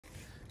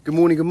Good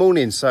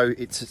morning. So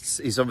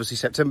it's obviously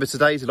September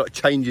today. There's a lot of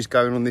changes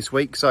going on this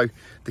week. So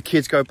the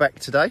kids go back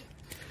today.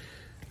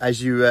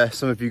 As you,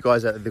 some of you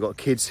guys out there, they've got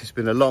kids. It's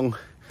been a long,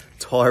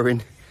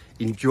 tiring,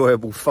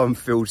 enjoyable,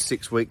 fun-filled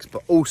 6 weeks,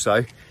 but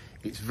also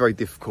it's very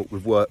difficult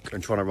with work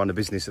and trying to run a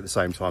business at the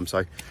same time.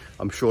 So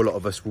I'm sure a lot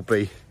of us will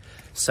be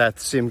sad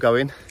to see them go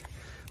in,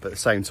 but at the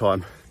same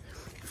time,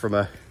 from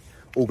a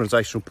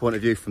organisational point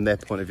of view, from their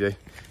point of view,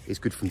 it's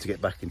good for them to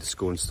get back into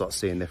school and start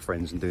seeing their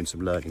friends and doing some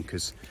learning,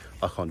 because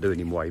I can't do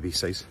any more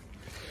ABCs.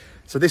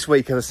 So this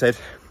week, as I said,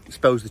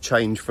 spells the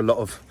change for a lot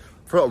of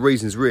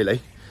reasons,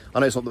 really. I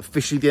know it's not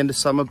officially the end of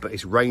summer, but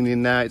it's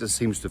raining now. It just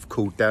seems to have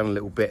cooled down a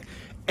little bit.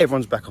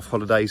 Everyone's back off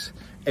holidays.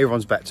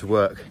 Everyone's back to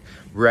work.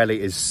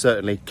 Reality is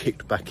certainly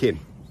kicked back in.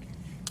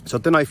 So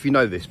I don't know if you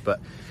know this, but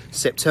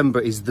September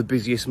is the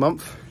busiest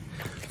month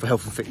for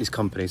health and fitness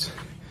companies.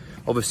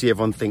 Obviously,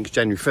 everyone thinks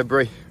January,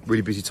 February,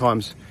 really busy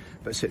times,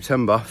 but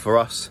September for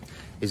us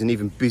is an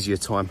even busier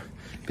time.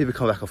 People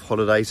come back off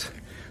holidays.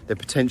 They've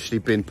potentially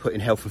been putting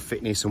health and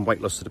fitness and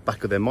weight loss to the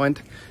back of their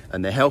mind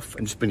and their health,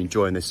 and just been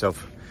enjoying themselves,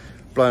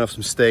 blowing off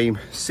some steam,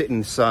 sitting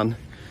in the sun,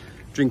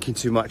 drinking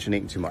too much and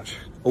eating too much.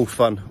 All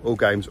fun, all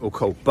games, all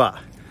cool. But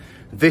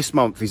this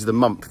month is the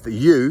month that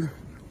you,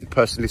 the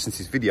person listening to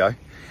this video,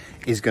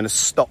 is going to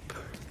stop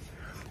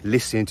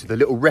listening to the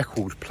little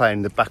record playing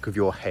in the back of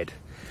your head.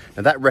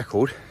 Now that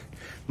record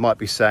might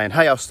be saying,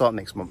 hey, I'll start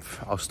next month.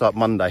 I'll start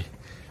Monday.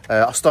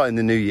 I'll start in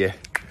the new year.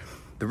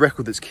 The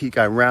record that's keep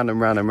going round and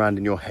round and round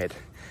in your head.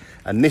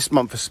 And this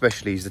month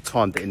especially is the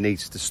time that it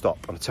needs to stop.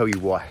 And I'll tell you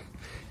why.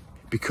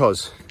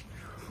 Because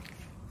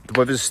the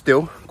weather's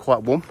still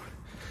quite warm.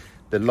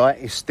 The light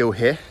is still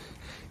here.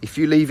 If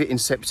you leave it in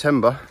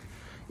September,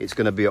 it's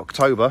going to be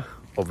October,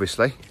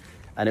 obviously.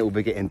 And it will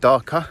be getting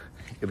darker.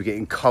 It'll be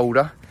getting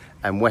colder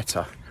and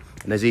wetter.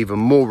 And there's even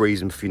more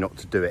reason for you not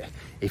to do it.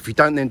 If you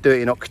don't then do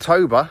it in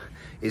October,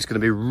 it's going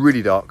to be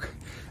really dark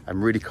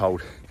and really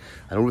cold.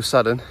 And all of a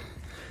sudden,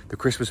 the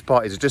Christmas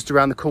parties are just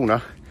around the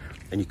corner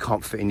and you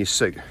can't fit in your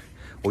suit,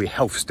 or your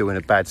health's still in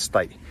a bad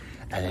state.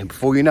 And then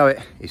before you know it,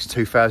 it's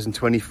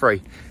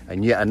 2023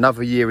 and yet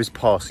another year has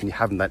passed and you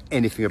haven't done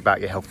anything about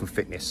your health and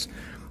fitness.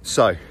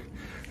 So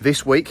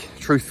this week,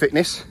 Truth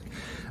Fitness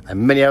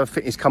and many other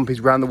fitness companies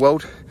around the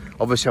world,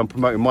 obviously I'm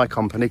promoting my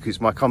company because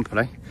it's my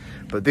company,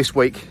 but this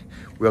week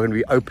we are going to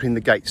be opening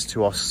the gates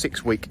to our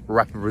 6-week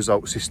rapid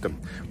result system.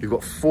 We've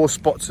got 4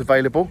 spots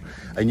available,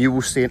 and you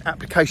will see an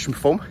application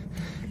form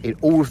in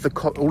all of the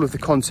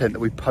content that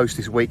we post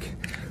this week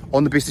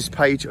on the business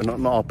page and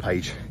on our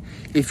page.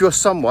 If you're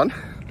someone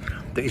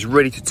that is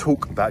ready to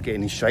talk about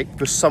getting in shape,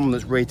 if you're someone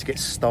that's ready to get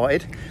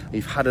started, and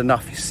you've had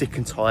enough, you're sick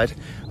and tired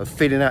of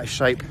feeling out of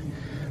shape,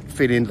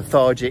 feeling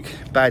lethargic,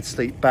 bad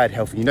sleep, bad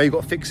health, and you know you've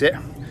got to fix it,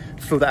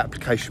 fill that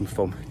application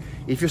form.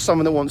 If you're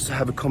someone that wants to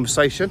have a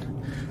conversation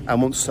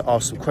and wants to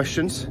ask some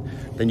questions,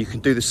 then you can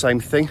do the same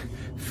thing.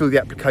 Fill the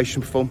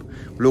application form,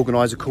 we'll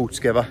organise a call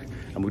together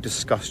and we'll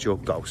discuss your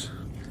goals.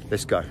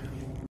 Let's go.